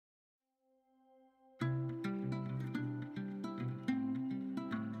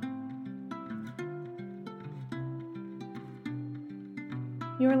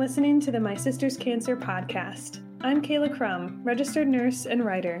You're listening to the My Sister's Cancer podcast. I'm Kayla Crum, registered nurse and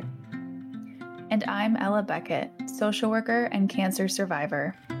writer. And I'm Ella Beckett, social worker and cancer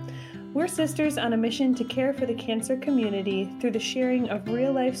survivor. We're sisters on a mission to care for the cancer community through the sharing of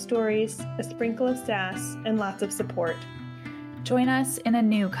real-life stories, a sprinkle of sass, and lots of support. Join us in a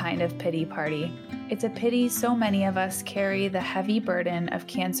new kind of pity party. It's a pity so many of us carry the heavy burden of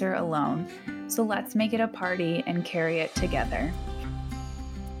cancer alone, so let's make it a party and carry it together.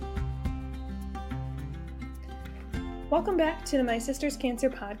 Welcome back to the My Sister's Cancer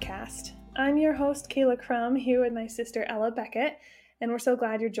podcast. I'm your host, Kayla Crum, here with my sister, Ella Beckett, and we're so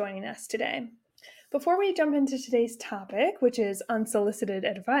glad you're joining us today. Before we jump into today's topic, which is unsolicited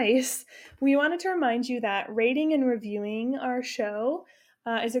advice, we wanted to remind you that rating and reviewing our show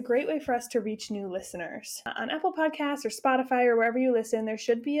is a great way for us to reach new listeners. On Apple Podcasts or Spotify or wherever you listen, there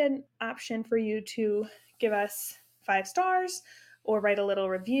should be an option for you to give us 5 stars or write a little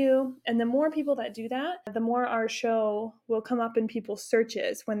review. And the more people that do that, the more our show will come up in people's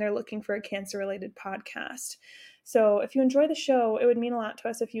searches when they're looking for a cancer-related podcast. So if you enjoy the show, it would mean a lot to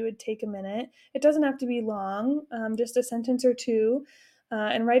us if you would take a minute. It doesn't have to be long, just a sentence or two,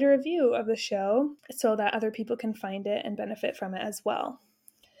 and write a review of the show so that other people can find it and benefit from it as well.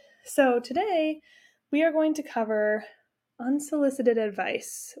 So today, we are going to cover unsolicited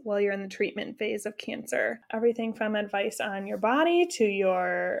advice while you're in the treatment phase of cancer. Everything from advice on your body to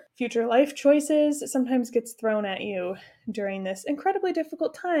your future life choices sometimes gets thrown at you during this incredibly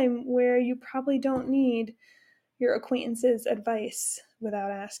difficult time where you probably don't need your acquaintances' advice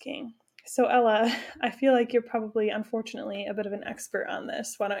without asking. So Ella, I feel like you're probably, unfortunately, a bit of an expert on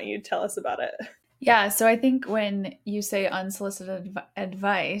this. Why don't you tell us about it? Yeah, so I think when you say unsolicited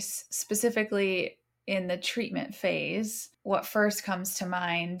advice, specifically in the treatment phase, what first comes to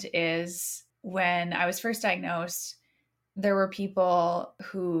mind is when I was first diagnosed, there were people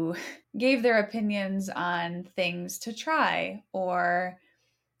who gave their opinions on things to try or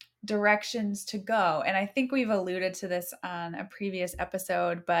directions to go. And I think we've alluded to this on a previous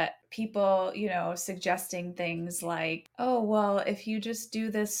episode, but people, suggesting things like, oh, well, if you just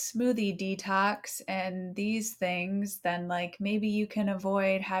do this smoothie detox and these things, then maybe you can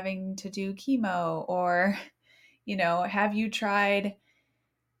avoid having to do chemo, or, have you tried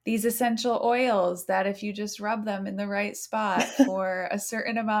these essential oils that if you just rub them in the right spot for a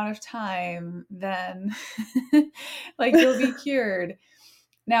certain amount of time, then you'll be cured.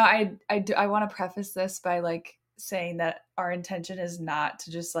 Now, I want to preface this by saying that our intention is not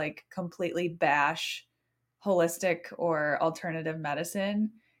to just completely bash holistic or alternative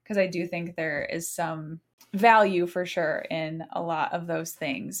medicine, because I do think there is some value for sure in a lot of those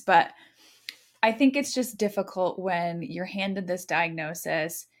things. But I think it's just difficult when you're handed this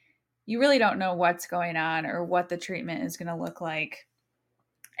diagnosis. You really don't know what's going on or what the treatment is going to look like.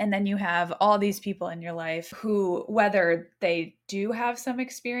 And then you have all these people in your life who, whether they do have some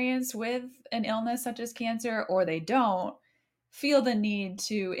experience with an illness such as cancer or they don't, feel the need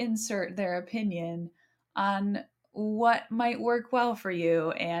to insert their opinion on what might work well for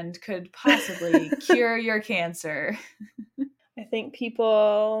you and could possibly cure your cancer. I think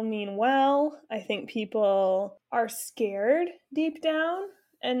people mean well. I think people are scared deep down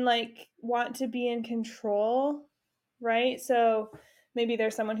and want to be in control, right? So maybe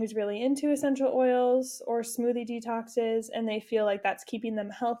there's someone who's really into essential oils or smoothie detoxes and they feel like that's keeping them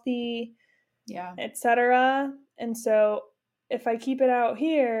healthy, etc. And so if I keep it out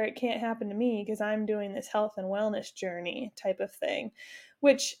here, it can't happen to me because I'm doing this health and wellness journey type of thing,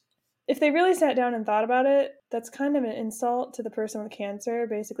 which if they really sat down and thought about it, that's kind of an insult to the person with cancer,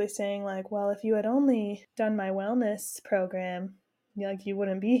 basically saying well, if you had only done my wellness program, you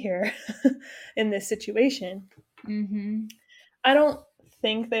wouldn't be here in this situation. Mm-hmm. I don't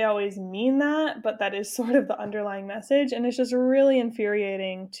think they always mean that, but that is sort of the underlying message. And it's just really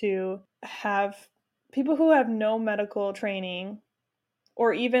infuriating to have people who have no medical training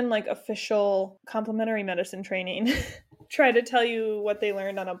or even official complementary medicine training try to tell you what they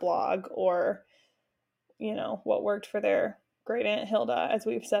learned on a blog or, what worked for their great Aunt Hilda, as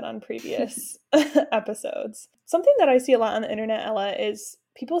we've said on previous episodes. Something that I see a lot on the internet, Ella, is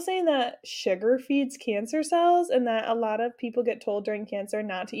people saying that sugar feeds cancer cells and that a lot of people get told during cancer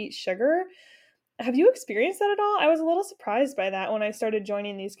not to eat sugar. Have you experienced that at all? I was a little surprised by that when I started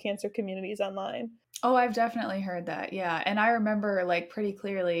joining these cancer communities online. Oh, I've definitely heard that. Yeah. And I remember pretty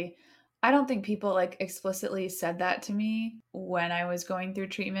clearly, I don't think people explicitly said that to me when I was going through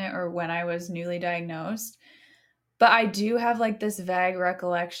treatment or when I was newly diagnosed. But I do have this vague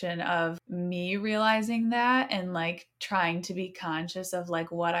recollection of me realizing that and trying to be conscious of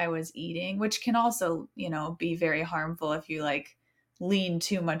what I was eating, which can also, be very harmful if you lean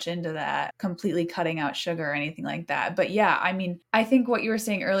too much into that, completely cutting out sugar or anything like that. But yeah, I mean, I think what you were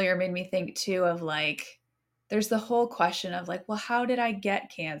saying earlier made me think too of like, there's the whole question of like, well, how did I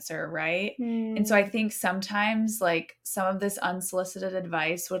get cancer, right? And so I think sometimes like some of this unsolicited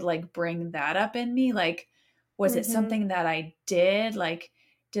advice would like bring that up in me. Like, was it something that I did? Like,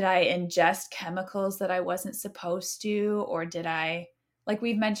 did I ingest chemicals that I wasn't supposed to? Or did I, like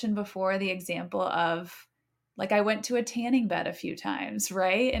we've mentioned before, the example of like I went to a tanning bed a few times,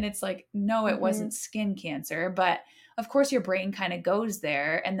 right? And it's like, no, it wasn't skin cancer. But of course, your brain kind of goes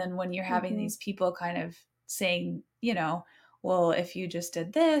there. And then when you're having these people kind of saying, you know, well, if you just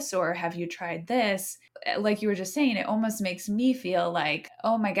did this or have you tried this, like you were just saying, it almost makes me feel like,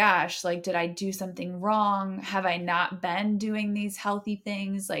 oh my gosh, like, did I do something wrong? Have I not been doing these healthy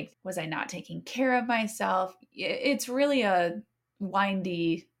things? Like, was I not taking care of myself? It's really a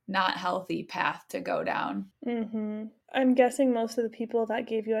windy, not healthy path to go down. I'm guessing most of the people that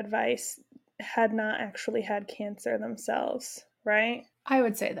gave you advice had not actually had cancer themselves, right? I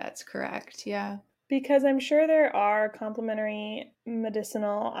would say that's correct. Yeah. Because I'm sure there are complementary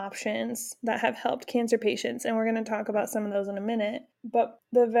medicinal options that have helped cancer patients, and we're going to talk about some of those in a minute. But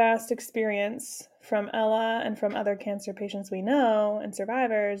the vast experience from Ella and from other cancer patients we know and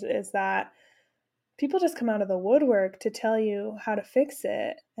survivors is that people just come out of the woodwork to tell you how to fix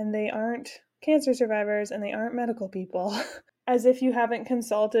it, and they aren't cancer survivors and they aren't medical people. As if you haven't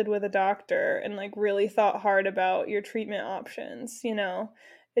consulted with a doctor and like really thought hard about your treatment options, you know.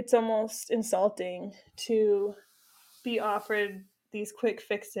 It's almost insulting to be offered these quick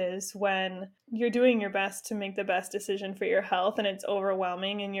fixes when you're doing your best to make the best decision for your health, and it's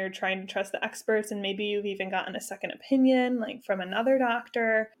overwhelming and you're trying to trust the experts, and maybe you've even gotten a second opinion like from another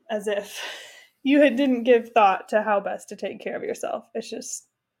doctor, as if you didn't give thought to how best to take care of yourself. It's just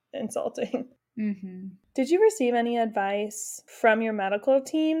insulting. Did you receive any advice from your medical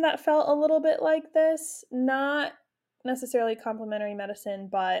team that felt a little bit like this? Not necessarily complementary medicine,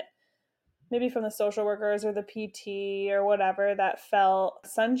 but maybe from the social workers or the PT or whatever that felt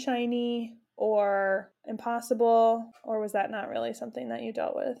sunshiny or impossible? Or was that not really something that you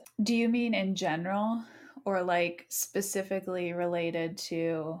dealt with? Do you mean in general or like specifically related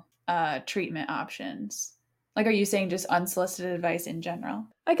to treatment options? Like, are you saying just unsolicited advice in general?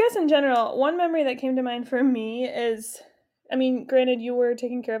 I guess in general, one memory that came to mind for me is, I mean, granted, you were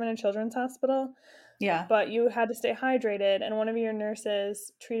taken care of in a children's hospital, Yeah. but you had to stay hydrated, and one of your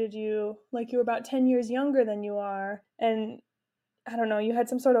nurses treated you like you were about 10 years younger than you are. And I don't know, you had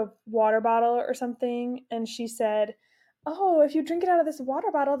some sort of water bottle or something, and she said, "Oh, if you drink it out of this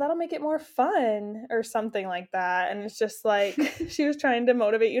water bottle, that'll make it more fun," or something like that. And it's just like she was trying to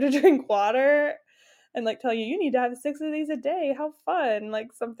motivate you to drink water and like tell you, you need to have 6 of these a day. How fun.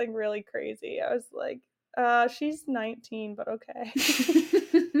 Like something really crazy. I was like, she's 19, but okay.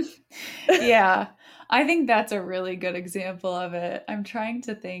 Yeah, I think that's a really good example of it. I'm trying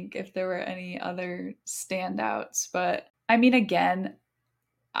to think if there were any other standouts, but I mean, again,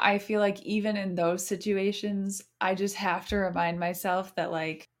 I feel like even in those situations, I just have to remind myself that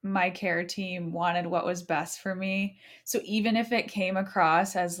like my care team wanted what was best for me. So even if it came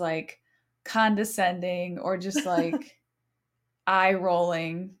across as like condescending or just like eye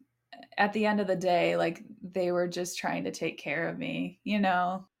rolling, at the end of the day, like they were just trying to take care of me, you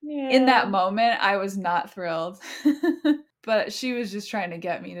know? In that Yeah. moment, I was not thrilled. But she was just trying to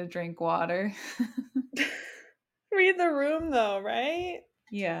get me to drink water. Read the room though, right?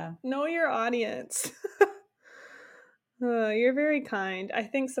 Yeah. Know your audience. You're very kind. I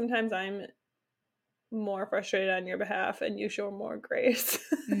think sometimes I'm more frustrated on your behalf and you show more grace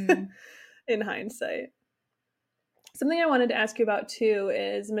in hindsight. Something I wanted to ask you about too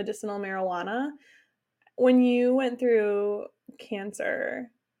is medicinal marijuana. When you went through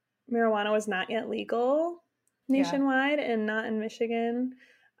cancer, marijuana was not yet legal Yeah. nationwide and not in Michigan.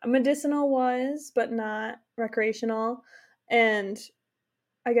 Medicinal was, but not recreational. And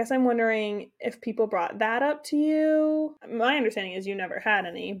I guess I'm wondering if people brought that up to you. My understanding is you never had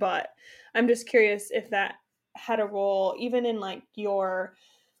any, but I'm just curious if that had a role even in like your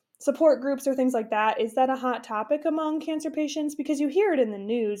support groups or things like that. Is that a hot topic among cancer patients? Because you hear it in the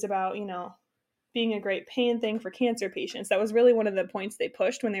news about, you know, being a great pain thing for cancer patients. That was really one of the points they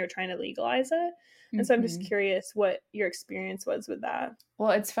pushed when they were trying to legalize it. And so I'm just curious what your experience was with that.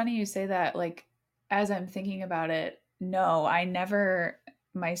 Well, it's funny you say that. Like, as I'm thinking about it, no, I never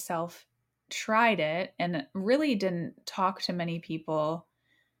myself tried it and really didn't talk to many people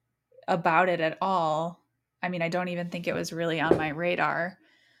about it at all. I mean, I don't even think it was really on my radar.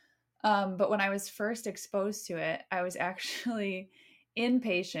 But when I was first exposed to it, I was actually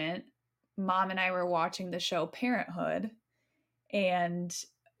inpatient. Mom and I were watching the show Parenthood, and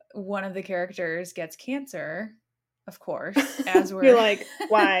one of the characters gets cancer, of course, as You're we're like,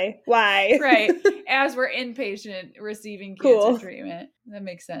 why? right, as we're inpatient receiving cancer Cool. treatment. That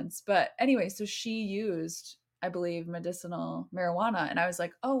makes sense. But anyway, so she used, I believe, medicinal marijuana, and I was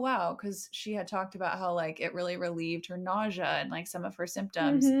like, oh wow, because she had talked about how like it really relieved her nausea and like some of her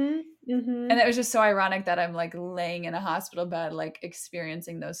symptoms. And it was just so ironic that I'm like laying in a hospital bed, like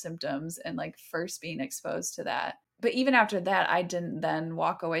experiencing those symptoms and like first being exposed to that. But even after that, I didn't then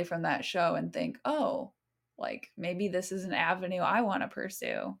walk away from that show and think, oh, like maybe this is an avenue I want to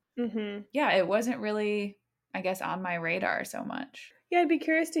pursue. Yeah, it wasn't really, I guess, on my radar so much. Yeah, I'd be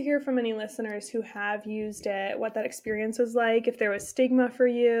curious to hear from any listeners who have used it, what that experience was like, if there was stigma for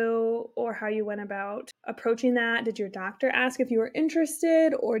you, or how you went about approaching that. Did your doctor ask if you were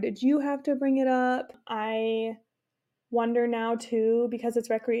interested, or did you have to bring it up? I wonder now too, because it's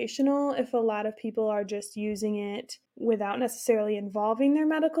recreational, if a lot of people are just using it without necessarily involving their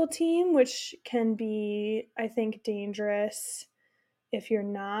medical team, which can be, I think, dangerous if you're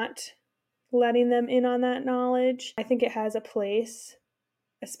not letting them in on that knowledge. I think it has a place,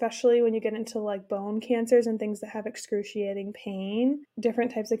 especially when you get into like bone cancers and things that have excruciating pain.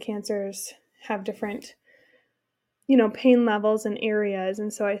 Different types of cancers have different, pain levels and areas.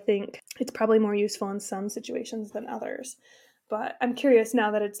 And so I think it's probably more useful in some situations than others. But I'm curious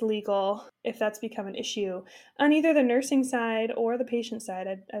now that it's legal, if that's become an issue on either the nursing side or the patient side.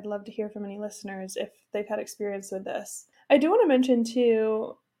 I'd love to hear from any listeners if they've had experience with this. I do want to mention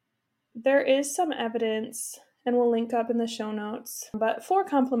too, there is some evidence, and we'll link up in the show notes, but for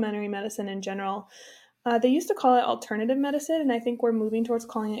complementary medicine in general, they used to call it alternative medicine, and I think we're moving towards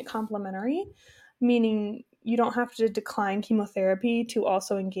calling it complementary, meaning you don't have to decline chemotherapy to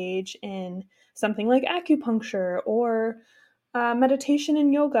also engage in something like acupuncture or meditation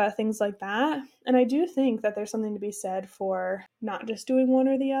and yoga, things like that. And I do think that there's something to be said for not just doing one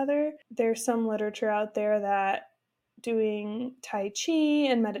or the other. There's some literature out there that doing Tai Chi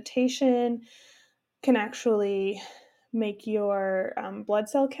and meditation can actually make your blood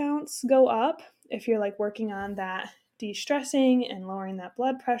cell counts go up if you're like working on that de-stressing and lowering that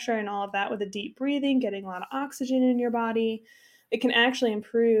blood pressure and all of that with a deep breathing, getting a lot of oxygen in your body. It can actually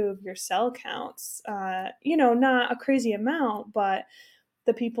improve your cell counts. Not a crazy amount, but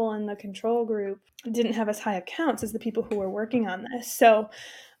the people in the control group didn't have as high of counts as the people who were working on this. So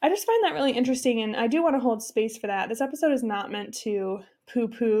I just find that really interesting, and I do want to hold space for that. This episode is not meant to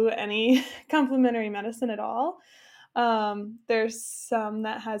poo-poo any complementary medicine at all. There's some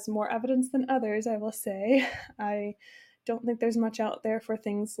that has more evidence than others, I will say. I don't think there's much out there for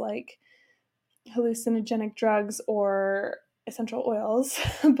things like hallucinogenic drugs or essential oils,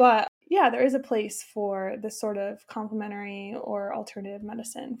 but yeah, there is a place for this sort of complementary or alternative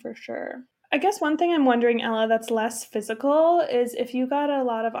medicine for sure. I guess one thing I'm wondering, Ella, that's less physical is if you got a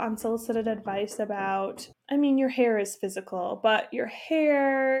lot of unsolicited advice about, your hair is physical, but your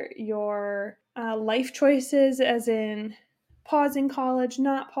hair, your life choices, as in pausing college,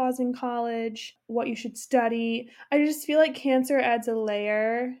 not pausing college, what you should study. I just feel like cancer adds a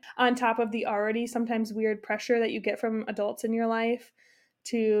layer on top of the already sometimes weird pressure that you get from adults in your life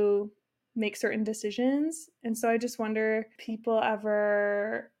to make certain decisions. And so I just wonder, people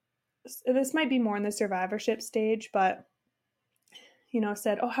ever, this might be more in the survivorship stage, but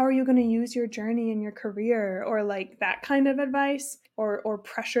said, oh, how are you going to use your journey in your career, or like that kind of advice, or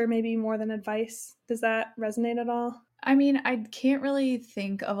pressure maybe more than advice. Does that resonate at all? I can't really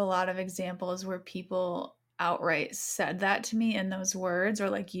think of a lot of examples where people outright said that to me in those words or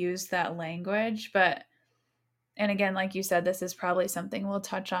like used that language, but and again, like you said, this is probably something we'll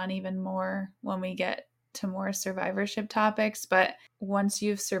touch on even more when we get to more survivorship topics. But once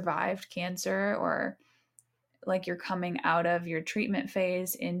you've survived cancer, or like you're coming out of your treatment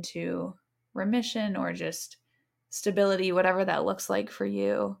phase into remission or just stability, whatever that looks like for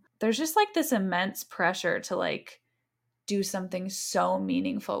you, there's just like this immense pressure to like do something so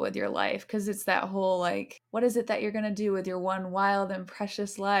meaningful with your life, because it's that whole like, what is it that you're going to do with your one wild and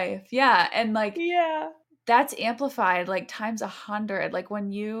precious life? Yeah. And like, Yeah. that's amplified like times 100. Like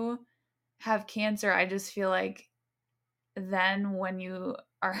when you have cancer, I just feel like then when you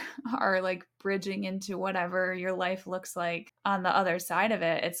are like bridging into whatever your life looks like on the other side of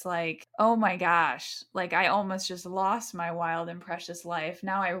it, it's like, oh my gosh, like I almost just lost my wild and precious life.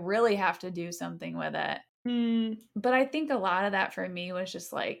 Now I really have to do something with it. But I think a lot of that for me was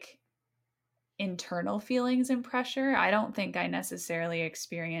just like internal feelings and pressure. I don't think I necessarily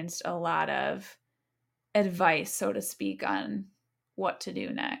experienced a lot of advice, so to speak, on what to do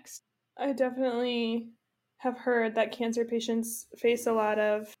next. I definitely have heard that cancer patients face a lot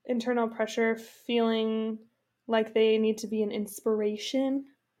of internal pressure, feeling like they need to be an inspiration,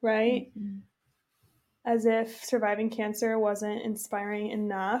 right? Mm-hmm. As if surviving cancer wasn't inspiring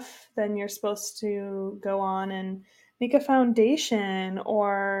enough, then you're supposed to go on and make a foundation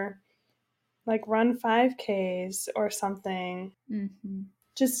or like run 5Ks or something. Mm-hmm.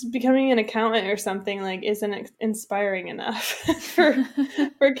 Just becoming an accountant or something like isn't inspiring enough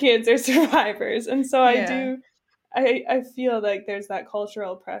for cancer survivors. And so Yeah. I feel like there's that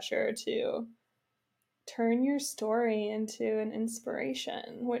cultural pressure to turn your story into an inspiration,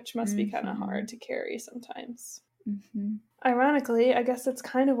 which must be kind of Mm-hmm. hard to carry sometimes. Mm-hmm. Ironically, I guess that's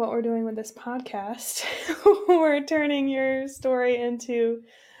kind of what we're doing with this podcast. We're turning your story into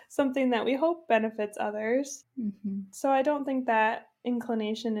something that we hope benefits others. Mm-hmm. So I don't think that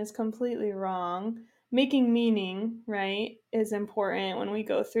inclination is completely wrong. Making meaning, right, is important when we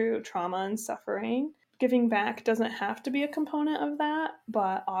go through trauma and suffering. Giving back doesn't have to be a component of that,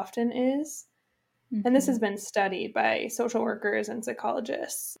 but often is. And this Mm-hmm. has been studied by social workers and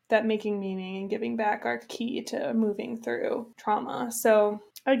psychologists that making meaning and giving back are key to moving through trauma. So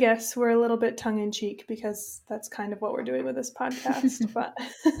I guess we're a little bit tongue in cheek because that's kind of what we're doing with this podcast. But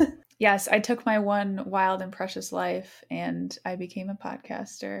Yes, I took my one wild and precious life and I became a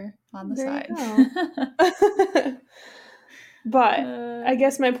podcaster on the there you side. go. But I Uh,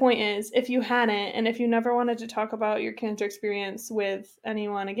 guess my point is if you hadn't, and if you never wanted to talk about your cancer experience with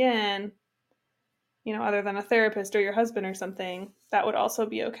anyone again, other than a therapist or your husband or something, that would also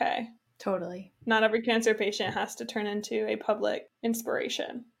be okay. Totally. Not every cancer patient has to turn into a public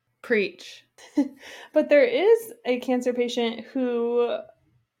inspiration. Preach. But there is a cancer patient who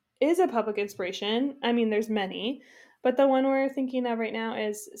is a public inspiration. I mean, there's many, but the one we're thinking of right now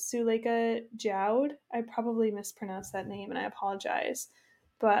is Suleika Joud. I probably mispronounced that name and I apologize.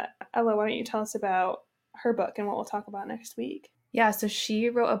 But Ella, why don't you tell us about her book and what we'll talk about next week? Yeah, so she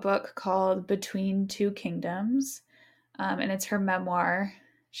wrote a book called Between Two Kingdoms, and it's her memoir.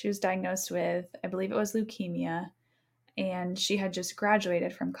 She was diagnosed with, I believe it was leukemia, and she had just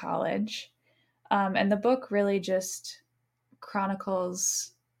graduated from college. And the book really just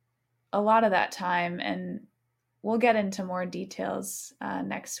chronicles a lot of that time, and we'll get into more details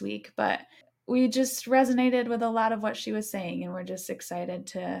next week. But we just resonated with a lot of what she was saying, and we're just excited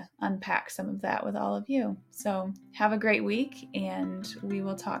to unpack some of that with all of you. So have a great week, and we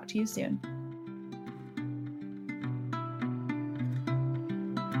will talk to you soon.